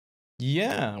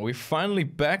Yeah, we're finally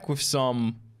back with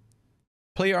some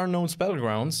PlayerUnknown's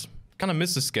Battlegrounds. Kinda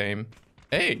miss this game.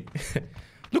 Hey,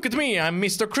 look at me, I'm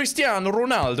Mr. Cristiano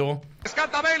Ronaldo.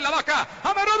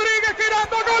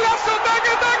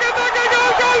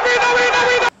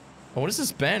 Oh, what is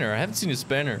this banner? I haven't seen this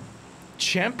banner.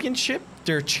 Championship?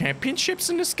 There are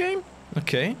championships in this game?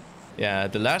 Okay. Yeah,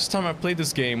 the last time I played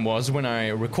this game was when I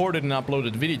recorded and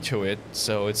uploaded video to it,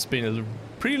 so it's been a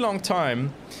pretty long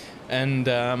time. And,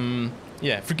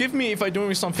 yeah, forgive me if I'm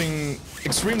doing something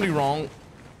extremely wrong,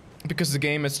 because the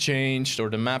game has changed, or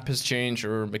the map has changed,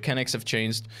 or mechanics have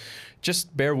changed.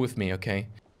 Just bear with me, okay?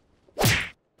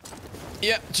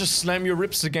 Yeah, just slam your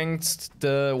ribs against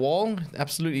the wall.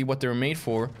 Absolutely what they're made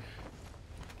for.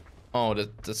 Oh,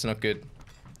 that's not good.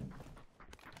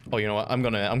 Oh, you know what? I'm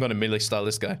gonna melee style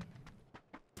this guy.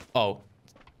 Oh.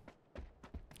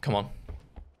 Come on.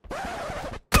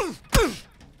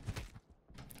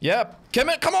 Yeah,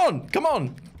 come on, come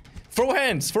on. Throw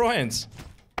hands, throw hands.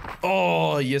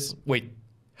 Oh, yes, wait.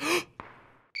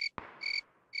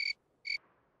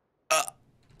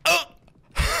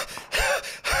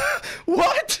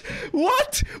 What?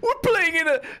 What? We're playing in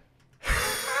a...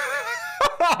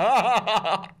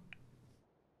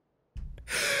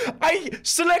 I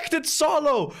selected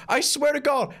solo! I swear to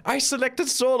God, I selected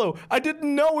solo! I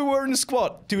didn't know we were in a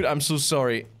squad! Dude, I'm so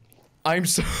sorry. I'm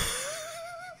so...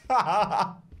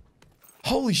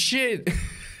 Holy shit!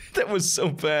 That was so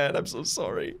bad, I'm so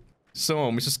sorry.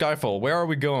 So, Mr. Skyfall, where are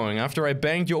we going? After I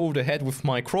banged you over the head with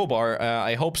my crowbar,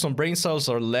 I hope some brain cells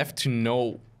are left to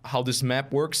know how this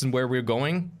map works and where we're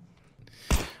going.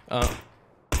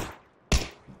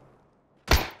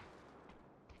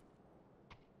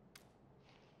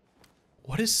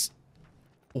 What is...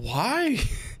 Why?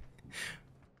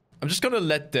 I'm just gonna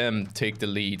let them take the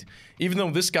lead. Even though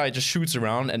this guy just shoots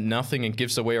around and nothing and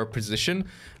gives away our position,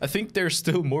 I think they're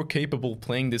still more capable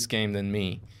playing this game than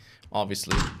me.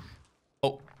 Obviously.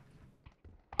 Oh.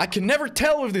 I can never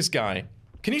tell with this guy.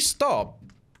 Can you stop?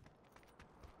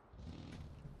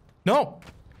 No.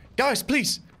 Guys,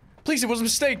 please. Please, it was a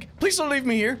mistake. Please don't leave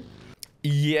me here.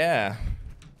 Yeah.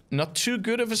 Not too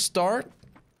good of a start.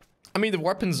 I mean, the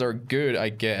weapons are good, I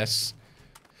guess.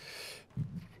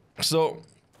 So,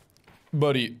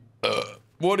 buddy,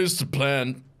 what is the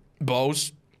plan,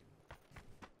 boss?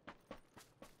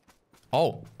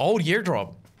 Oh, the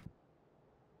airdrop.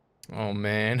 Oh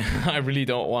man, I really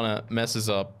don't want to mess this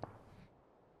up.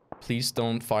 Please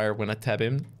don't fire when I tab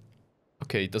him.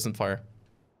 Okay, it doesn't fire.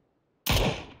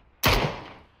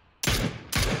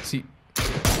 See.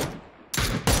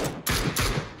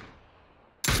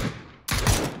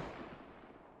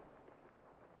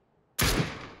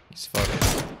 He's fucked.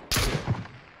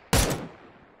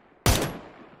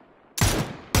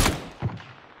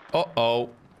 Uh-oh.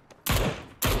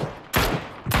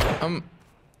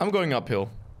 I'm going uphill.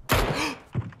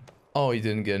 Oh, he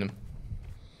didn't get him.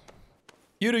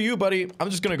 You do you, buddy. I'm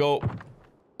just gonna go.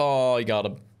 Oh, he got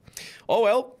him. Oh,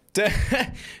 well.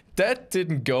 That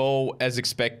didn't go as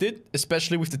expected.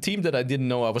 Especially with the team that I didn't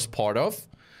know I was part of.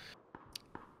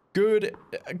 Good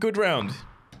round.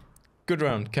 Good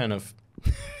round, kind of.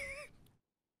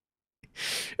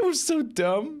 It was so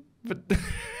dumb, but...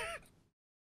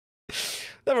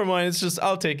 Never mind, it's just,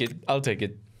 I'll take it. I'll take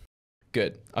it.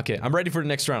 Good. Okay, I'm ready for the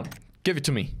next round. Give it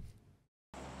to me.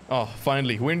 Oh,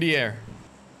 finally, we're in the air.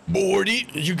 Morty,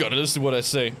 you gotta listen to what I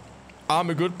say. I'm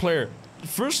a good player. The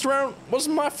first round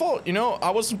wasn't my fault, you know? I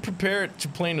wasn't prepared to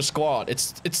play in a squad.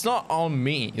 It's not on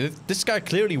me. This guy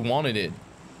clearly wanted it.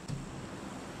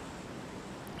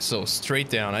 So, straight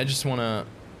down. I just wanna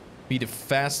be the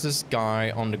fastest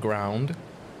guy on the ground.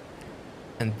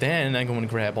 And then I'm going to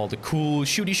grab all the cool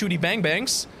shooty bang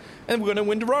bangs. And we're going to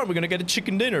win the round. We're going to get a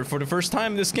chicken dinner for the first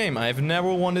time in this game. I have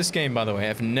never won this game, by the way.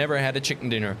 I've never had a chicken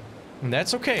dinner. And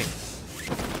that's okay.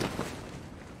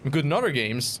 I'm good in other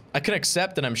games. I can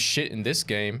accept that I'm shit in this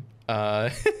game.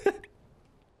 I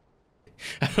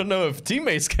don't know if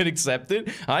teammates can accept it.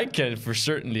 I can for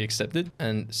certainly accept it.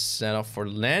 And set up for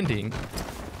landing.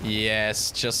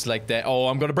 Yes, just like that. Oh,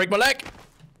 I'm going to break my leg.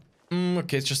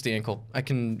 Okay, it's just the ankle. I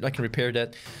can repair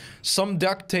that. Some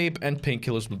duct tape and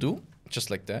painkillers will do. Just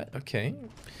like that. Okay.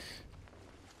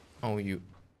 Oh, you.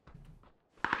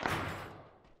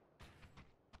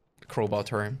 Crowbar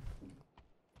turn.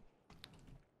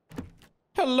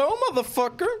 Hello,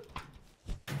 motherfucker.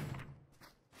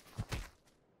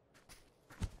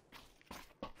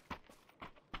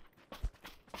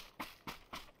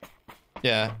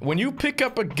 Yeah, when you pick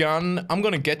up a gun, I'm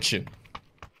gonna get you.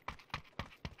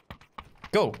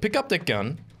 Go, pick up that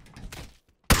gun.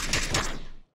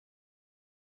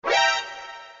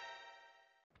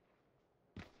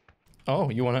 Oh,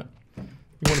 you wanna...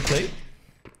 You wanna play?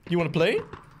 You wanna play?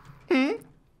 Hmm?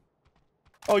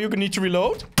 Oh, you need to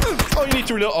reload? Oh, you need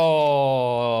to reload.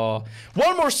 Oh.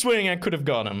 One more swing, I could have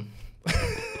got him.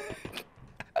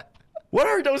 What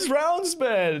are those rounds,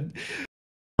 man?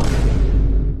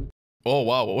 Oh,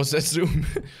 wow. What was that zoom?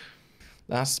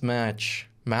 Last match.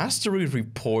 Mastery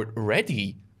report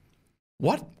ready.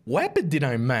 What weapon did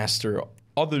I master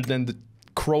other than the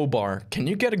crowbar? Can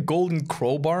you get a golden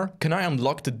crowbar? Can I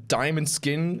unlock the diamond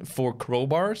skin for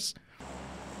crowbars?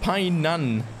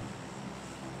 Painan.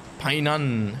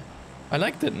 Painan. I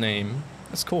like that name.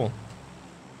 That's cool.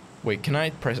 Wait, can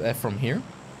I press F from here?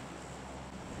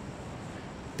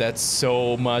 That's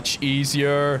so much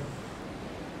easier.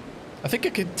 I think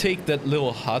I could take that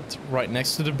little hut right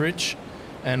next to the bridge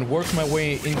and work my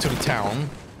way into the town.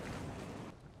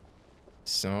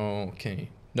 So, okay.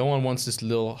 No one wants this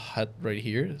little hut right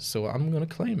here, so I'm gonna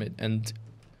claim it. And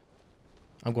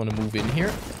I'm gonna move in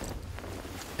here.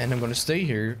 And I'm gonna stay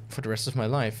here for the rest of my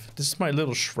life. This is my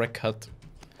little Shrek hut.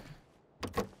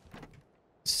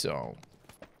 So.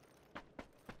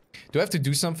 Do I have to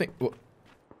do something?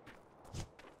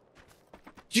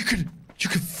 You could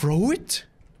throw it?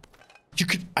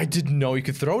 I didn't know you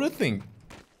could throw the thing.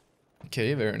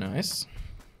 Okay, very nice.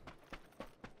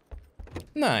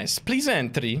 Nice, please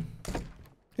entry.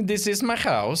 This is my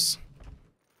house.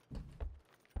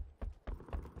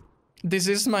 This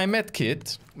is my med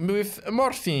kit with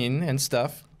morphine and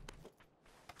stuff.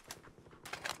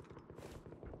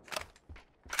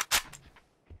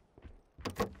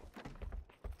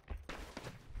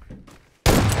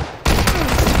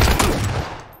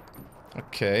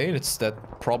 Okay, that's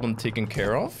that problem taken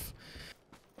care of.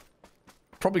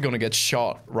 Probably gonna get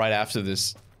shot right after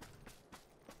this.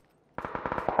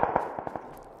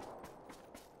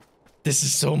 This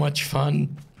is so much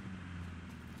fun.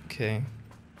 Okay.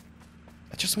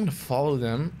 I just want to follow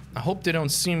them. I hope they don't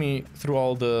see me through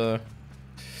all the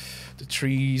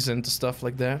trees and stuff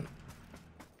like that.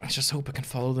 I just hope I can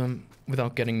follow them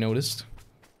without getting noticed.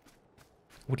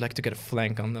 Would like to get a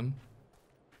flank on them.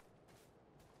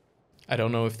 I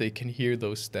don't know if they can hear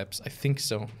those steps. I think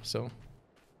so,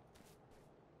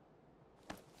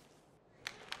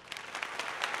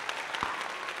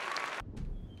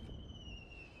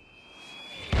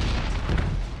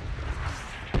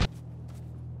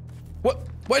 What?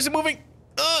 Why is it moving?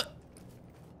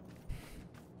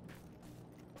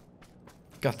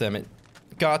 God damn it.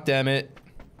 God damn it.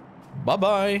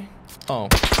 Bye-bye. Oh.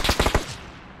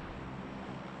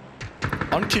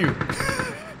 On cue.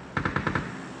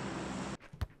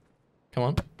 Come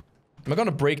on. Am I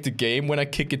gonna break the game when I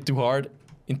kick it too hard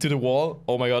into the wall?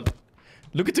 Oh my god.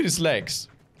 Look at his legs.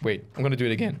 Wait, I'm gonna do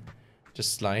it again.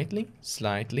 Just slightly,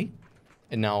 slightly.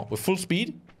 And now with full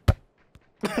speed.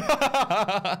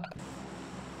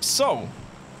 So,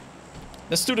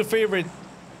 let's do the favorite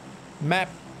map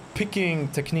picking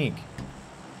technique.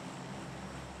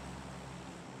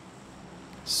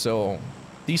 So,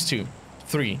 these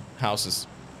 3 houses.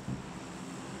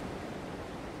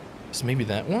 So maybe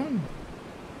that one?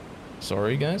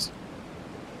 Sorry, guys.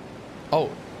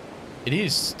 Oh, it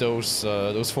is those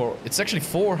 4. It's actually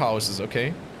 4 houses,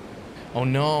 okay. Oh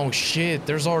no, shit,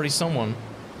 there's already someone.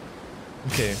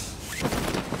 Okay.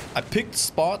 I picked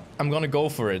spot, I'm gonna go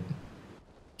for it.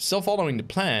 Still following the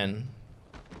plan.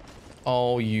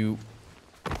 Oh, you...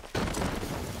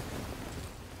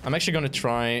 I'm actually gonna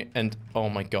try and... Oh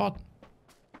my god.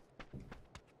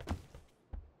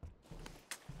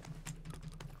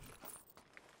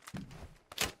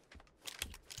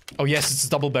 Oh yes, it's a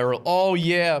double barrel. Oh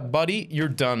yeah, buddy, you're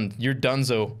done. You're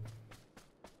donezo.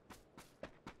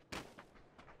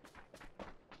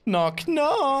 Knock,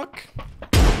 knock.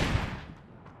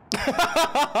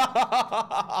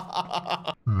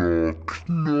 Knock,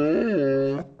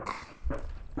 knock.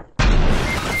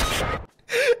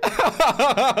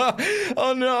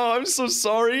 Oh no, I'm so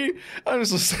sorry. I'm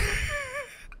so sorry.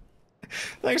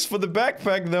 Thanks for the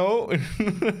backpack though.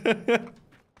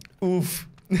 Oof.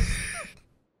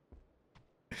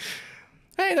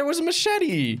 Hey, there was a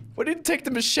machete. Why didn't you take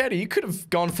the machete? You could have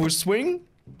gone for a swing.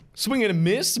 Swing and a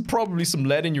miss. Probably some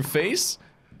lead in your face.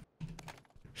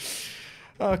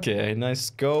 Okay,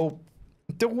 nice go.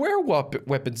 There were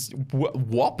weapons.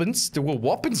 Weapons? There were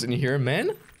weapons in here,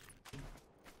 man.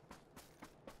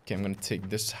 Okay, I'm gonna take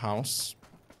this house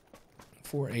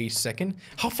for a second.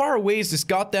 How far away is this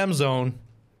goddamn zone?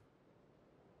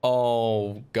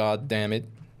 Oh, god damn it.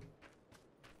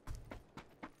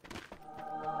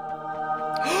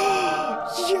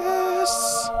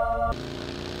 Yes!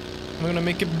 I'm gonna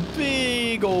make a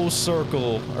big old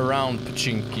circle around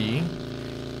Pachinki.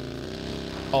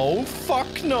 Oh,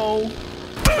 fuck no.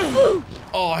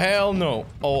 Oh, hell no.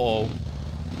 Oh,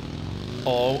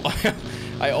 oh. Oh,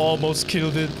 I almost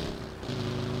killed it.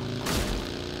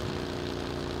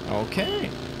 Okay.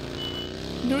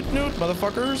 Noot noot,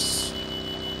 motherfuckers.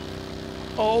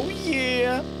 Oh,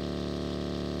 yeah.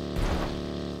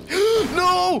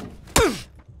 No!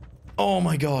 Oh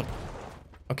my god.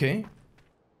 Okay.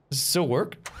 Does it still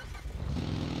work?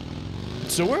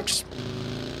 It still works?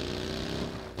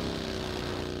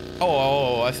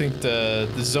 Oh, I think the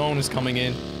zone is coming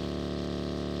in.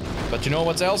 But you know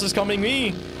what else is coming?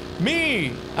 Me!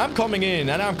 Me! I'm coming in,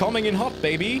 and I'm coming in hot,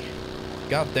 baby.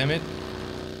 God damn it.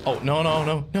 Oh, no, no,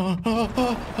 no, no.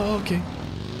 Oh, okay.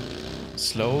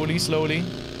 Slowly, slowly.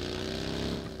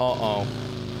 Uh-oh.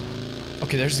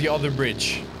 Okay, there's the other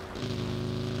bridge.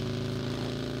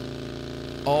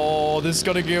 Oh, this is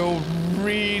gonna go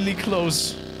really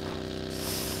close.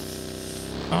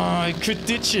 I could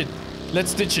ditch it.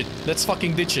 Let's ditch it. Let's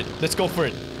fucking ditch it. Let's go for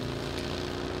it.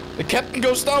 The captain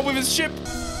goes down with his ship.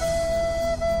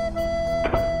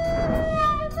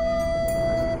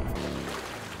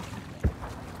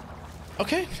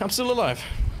 Okay, I'm still alive.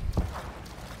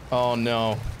 Oh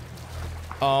no.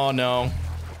 Oh no.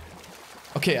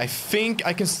 Okay, I think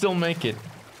I can still make it.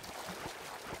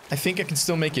 I think I can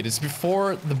still make it. It's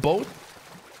before the boat.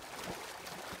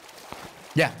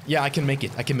 Yeah, I can make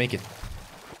it. I can make it.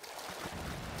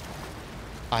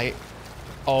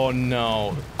 Oh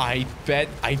no. I bet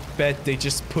they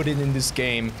just put it in this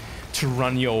game to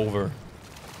run you over.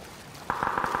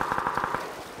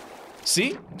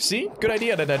 See? See? Good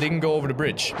idea that I didn't go over the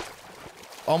bridge.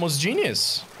 Almost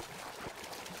genius.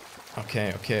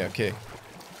 Okay.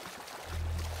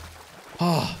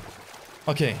 Ah.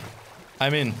 Oh, okay.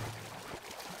 I'm in.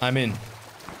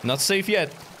 Not safe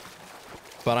yet.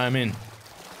 But I'm in.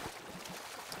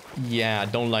 Yeah, I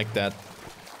don't like that.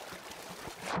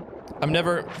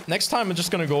 Next time I'm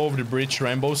just gonna go over the bridge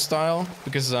Rambo style.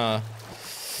 Because, I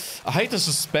hate the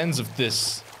suspense of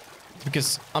this.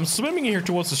 Because I'm swimming here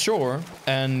towards the shore.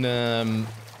 And,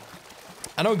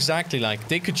 I know exactly, like,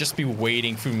 they could just be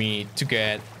waiting for me to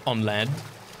get on land.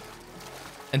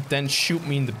 And then shoot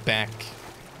me in the back.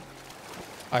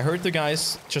 I heard the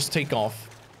guys just take off.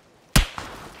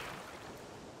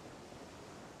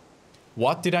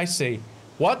 What did I say?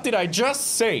 What did I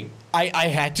just say? I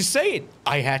had to say it.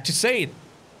 I had to say it.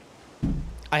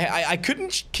 I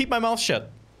couldn't keep my mouth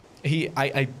shut.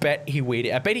 I bet he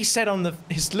waited. I bet he sat on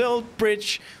his little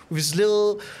bridge with his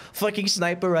little fucking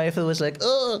sniper rifle. Was like,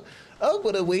 oh, I'm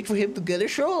gonna wait for him to get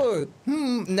ashore.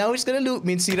 Now he's gonna loot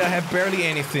me and see that I have barely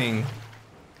anything.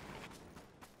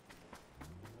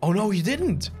 Oh no, he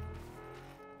didn't.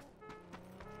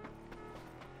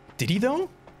 Did he though?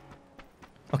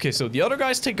 Okay, so the other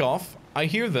guys take off. I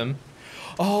hear them.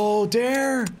 Oh,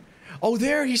 there. Oh,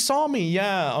 there. He saw me.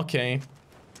 Yeah, okay.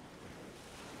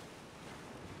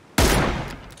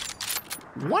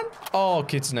 What? Oh,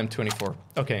 okay, it's an M24.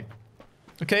 Okay.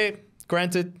 Okay,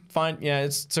 granted. Fine. Yeah,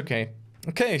 it's okay.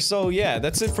 Okay, so yeah,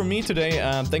 that's it from me today.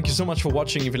 Thank you so much for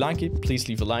watching. If you like it, please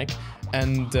leave a like.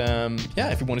 And yeah,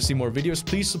 if you want to see more videos,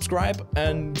 please subscribe.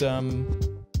 And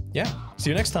yeah, see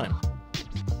you next time.